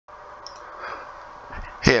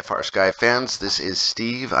Hey FrSky fans, this is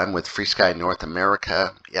Steve. I'm with FrSky North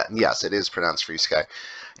America. Yes, it is pronounced FrSky.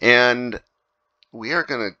 And we are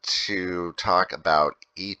going to talk about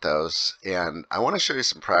Ethos, and I want to show you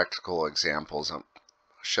some practical examples. I'll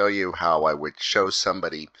show you how I would show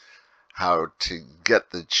somebody how to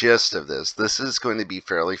get the gist of this. This is going to be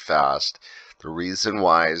fairly fast. The reason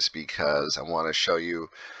why is because I want to show you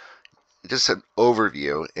just an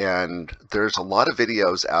overview, and there's a lot of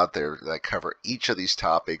videos out there that cover each of these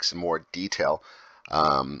topics in more detail.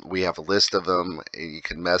 We have a list of them. You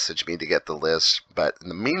can message me to get the list, but in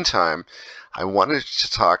the meantime I wanted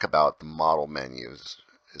to talk about the model menus.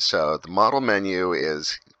 So the model menu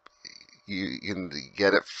is, you can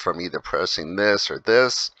get it from either pressing this or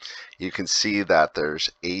this. You can see that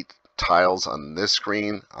there's 8 tiles on this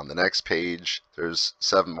screen. On the next page there's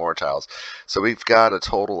 7 more tiles, so we've got a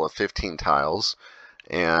total of 15 tiles,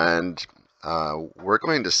 and we're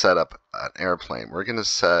going to set up an airplane. We're going to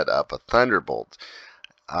set up a Thunderbolt.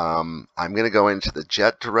 I'm going to go into the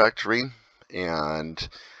jet directory, and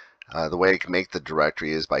the way I can make the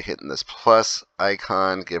directory is by hitting this plus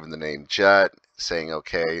icon, giving the name jet, saying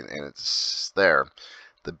OK, and it's there.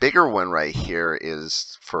 The bigger one right here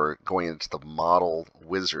is for going into the Model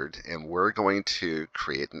Wizard, and we're going to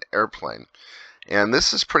create an airplane. And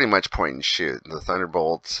this is pretty much point and shoot. The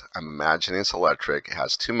Thunderbolt, I'm imagining it's electric. It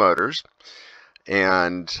has 2 motors,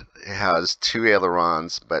 and it has 2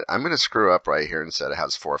 ailerons, but I'm going to screw up right here and say it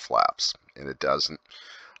has 4 flaps, and it doesn't.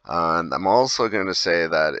 And I'm also going to say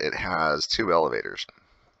that it has 2 elevators.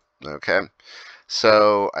 Okay.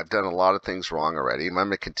 So I've done a lot of things wrong already. I'm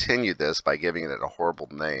going to continue this by giving it a horrible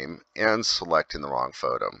name and selecting the wrong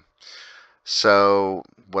photo. So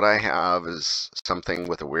what I have is something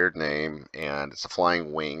with a weird name, and it's a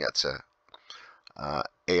flying wing. It's a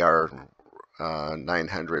AR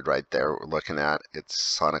 900 right there we're looking at. It's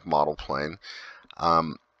Sonic model plane.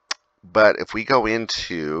 But if we go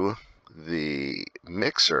into the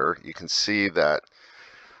mixer, you can see that,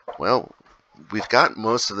 well, we've got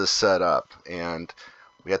most of this set up, and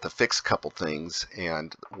we have to fix a couple things.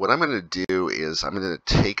 And what I'm going to do is I'm going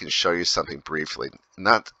to take and show you something briefly,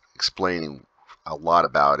 not explaining a lot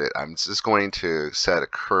about it. I'm just going to set a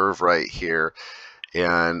curve right here,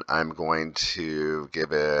 and I'm going to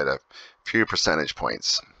give it a few percentage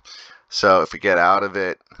points. So if we get out of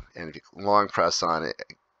it, and if you long press on it,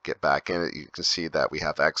 get back in it, you can see that we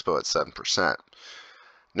have Expo at 7%.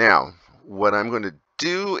 Now, what I'm going to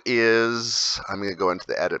do is I'm going to go into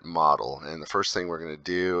the edit model, and the first thing we're going to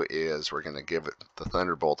do is we're going to give it, the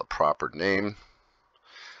Thunderbolt, a proper name.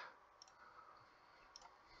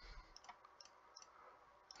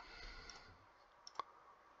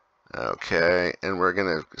 Okay, and we're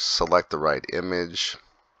going to select the right image.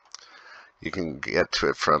 You can get to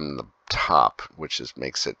it from the top, which just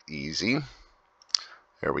makes it easy.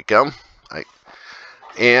 There we go.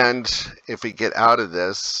 And if we get out of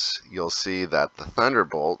this, you'll see that the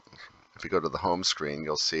Thunderbolt, if you go to the home screen,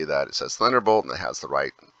 you'll see that it says Thunderbolt and it has the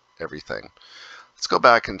right everything. Let's go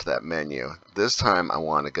back into that menu. This time I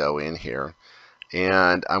want to go in here,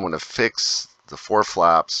 and I want to fix the 4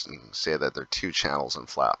 flaps and say that there are 2 channels and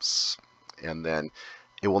flaps. And then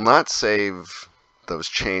it will not save those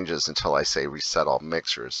changes until I say reset all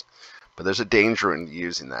mixers. But there's a danger in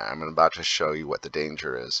using that. I'm about to show you what the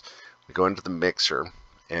danger is. We go into the mixer,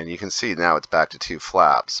 and you can see now it's back to 2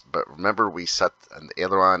 flaps. But remember, we set an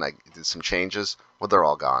aileron, I did some changes. Well, they're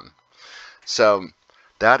all gone. So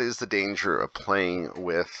that is the danger of playing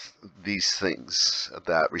with these things,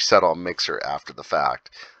 that reset all mixer after the fact.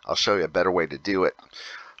 I'll show you a better way to do it.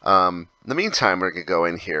 In the meantime, we're going to go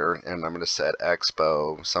in here, and I'm going to set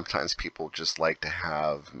Expo. Sometimes people just like to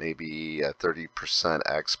have maybe a 30%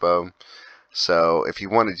 Expo. So if you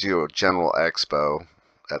want to do a general Expo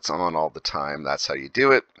that's on all the time, that's how you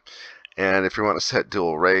do it. And if you want to set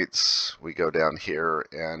dual rates, we go down here,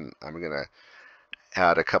 and I'm going to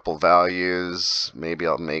add a couple values. Maybe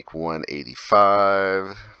I'll make one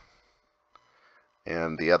 85,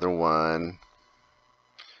 and the other one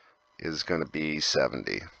is going to be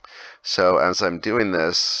 70. So as I'm doing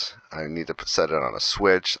this, I need to set it on a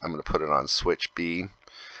switch. I'm going to put it on switch B.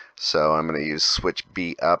 So I'm going to use switch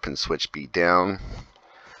B up and switch B down.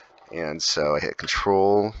 And so I hit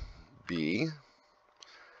Control B,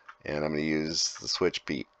 and I'm going to use the switch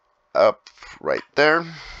B up right there.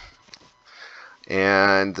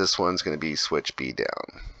 And this one's going to be switch B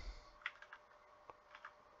down.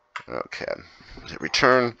 Okay, hit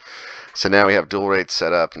return. So now we have dual rates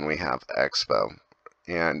set up, and we have Expo.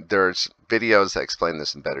 And there's videos that explain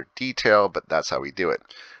this in better detail, but that's how we do it.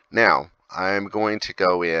 Now, I'm going to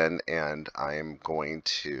go in, and I'm going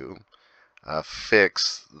to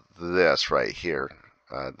fix this right here.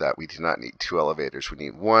 that we do not need 2 elevators, we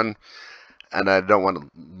need 1. And I don't want to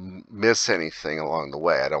miss anything along the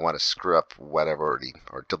way. I don't want to screw up whatever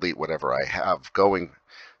or delete whatever I have going.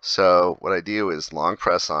 So what I do is long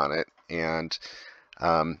press on it, and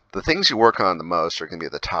the things you work on the most are going to be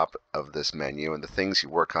at the top of this menu, and the things you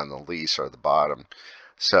work on the least are at the bottom.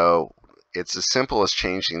 So it's as simple as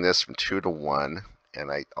changing this from 2 to 1,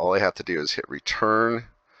 and all I have to do is hit return,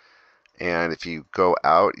 and if you go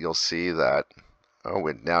out, you'll see that, oh,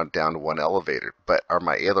 we're now down to 1 elevator, but are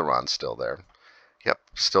my ailerons still there? Yep,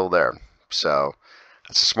 still there. So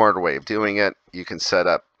that's a smarter way of doing it. You can set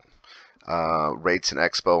up rates and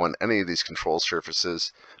expo on any of these control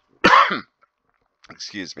surfaces.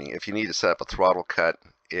 Excuse me. If you need to set up a throttle cut,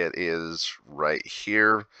 it is right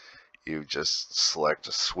here. You just select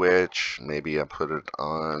a switch. Maybe I put it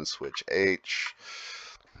on switch H.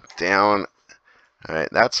 Down. All right,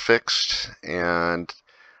 that's fixed. And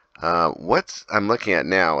what I'm looking at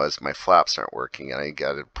now is my flaps aren't working, and I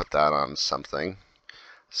got to put that on something.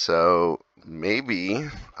 So maybe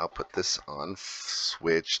I'll put this on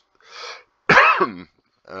switch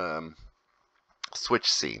switch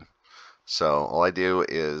C. So all I do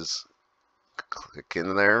is click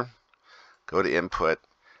in there, go to input,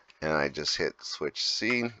 and I just hit switch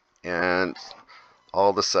C, and all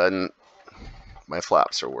of a sudden my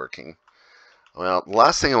flaps are working. Well, the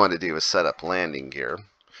last thing I want to do is set up landing gear.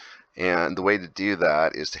 And the way to do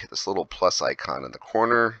that is to hit this little plus icon in the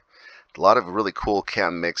corner. A lot of really cool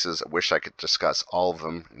cam mixes. I wish I could discuss all of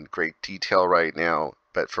them in great detail right now,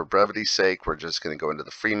 but for brevity's sake, we're just going to go into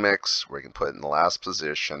the free mix. We're going to put it in the last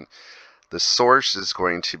position. The source is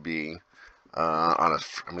going to be I'm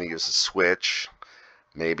going to use a switch.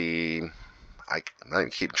 Maybe I'm not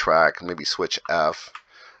even keeping track. Maybe switch F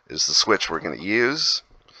is the switch we're going to use,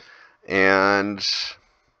 and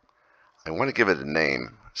I want to give it a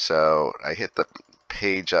name. So I hit the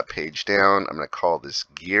page up, page down. I'm going to call this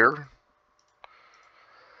gear.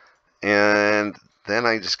 And then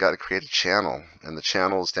I just got to create a channel. And the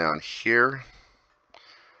channel is down here.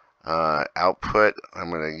 Output, I'm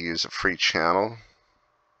going to use a free channel.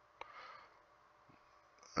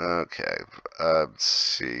 Okay, let's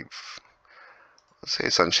see. Let's say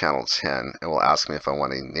it's on channel 10. It will ask me if I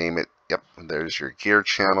want to name it. Yep, there's your gear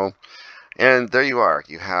channel. And there you are.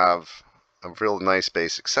 You have a real nice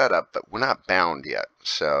basic setup, but we're not bound yet.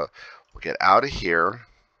 So we'll get out of here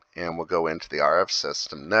and we'll go into the RF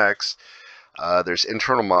system next. There's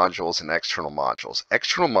internal modules and external modules.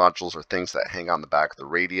 External modules are things that hang on the back of the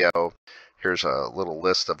radio. Here's a little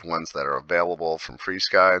list of ones that are available from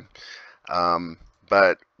FrSky.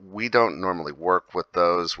 But we don't normally work with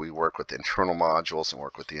those. We work with internal modules and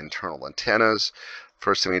work with the internal antennas.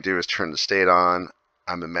 First thing we do is turn the state on.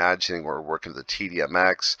 I'm imagining we're working with the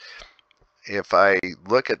TDMX. If I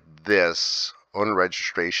look at this owner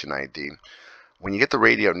registration ID, when you get the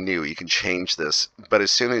radio new, you can change this, but as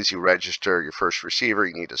soon as you register your first receiver,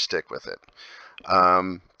 you need to stick with it.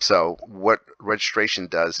 So what registration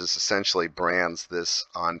does is essentially brands this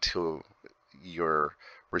onto your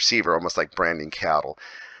receiver, almost like branding cattle.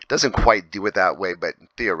 It doesn't quite do it that way, but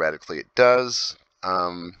theoretically it does.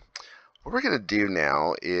 What we're going to do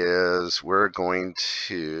now is we're going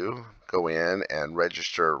to go in and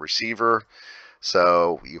register a receiver.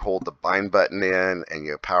 So you hold the bind button in and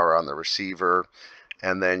you power on the receiver,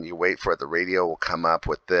 and then you wait for it. The radio will come up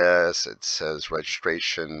with this. It says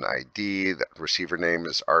registration ID. The receiver name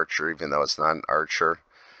is Archer, even though it's not an Archer.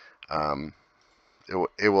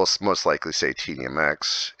 It will most likely say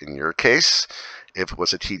TDMX in your case, if it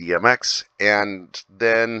was a TDMX. And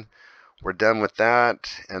then we're done with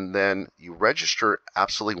that, and then you register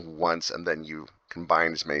absolutely once, and then you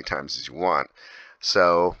combine as many times as you want.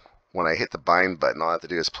 So when I hit the bind button, all I have to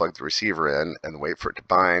do is plug the receiver in and wait for it to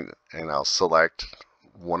bind, and I'll select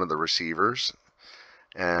one of the receivers,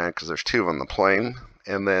 and because there's 2 on the plane,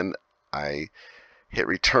 and then I hit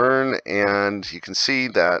return, and you can see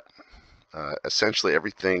that essentially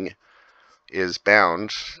everything is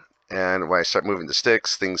bound. And when I start moving the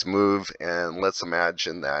sticks, things move, and let's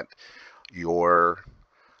imagine that your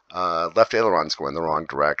left aileron's going the wrong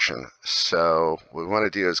direction. So what we want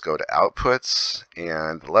to do is go to outputs,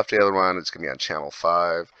 and the left aileron is going to be on channel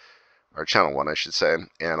 5, or channel 1 I should say,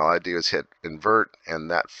 and all I do is hit invert, and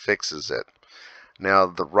that fixes it. Now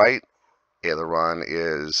the right aileron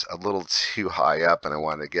is a little too high up, and I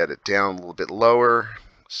want to get it down a little bit lower.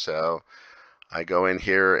 So I go in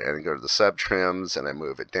here and go to the sub trims, and I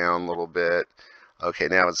move it down a little bit. Okay,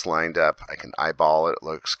 now it's lined up. I can eyeball it. It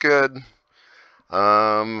looks good.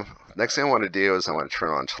 Next thing I want to do is I want to turn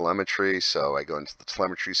on telemetry. So I go into the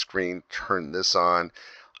telemetry screen, turn this on.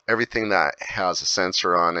 Everything that has a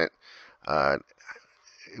sensor on it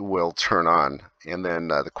will turn on. And then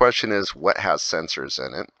the question is, what has sensors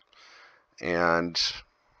in it? And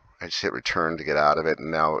I just hit return to get out of it,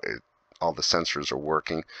 and now all the sensors are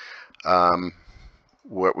working.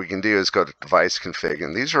 What we can do is go to device config,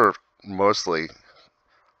 and these are mostly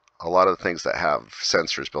a lot of the things that have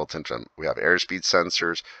sensors built into them. We have airspeed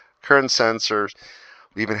sensors, current sensors.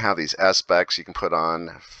 We even have these S-specs you can put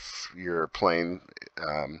on your plane,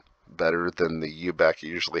 better than the UBEC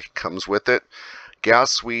usually comes with it.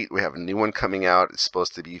 Gas suite, we have a new one coming out. It's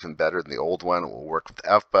supposed to be even better than the old one. It will work with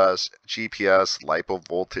FBus, GPS, LiPo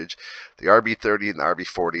voltage, the RB30 and the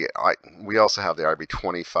RB40. We also have the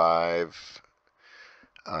RB25.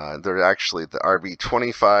 They're actually the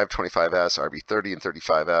RB25, 25S, RB30, and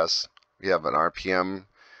 35S. We have an RPM.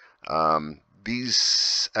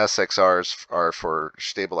 These SXRs are for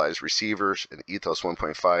stabilized receivers, and Ethos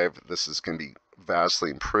 1.5. This is going to be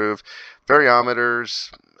vastly improved.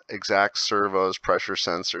 Variometers, exact servos, pressure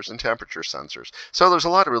sensors, and temperature sensors. So there's a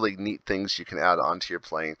lot of really neat things you can add onto your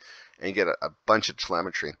plane and get a bunch of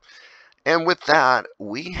telemetry. And with that,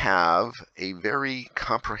 we have a very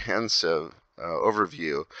comprehensive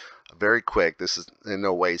overview. Very quick. This is in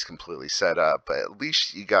no ways completely set up, but at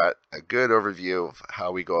least you got a good overview of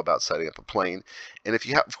how we go about setting up a plane. And if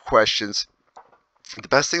you have questions, the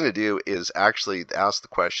best thing to do is actually ask the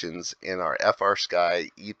questions in our FrSky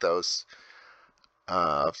Ethos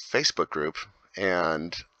Facebook group,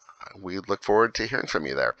 and we look forward to hearing from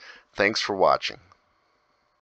you there. Thanks for watching.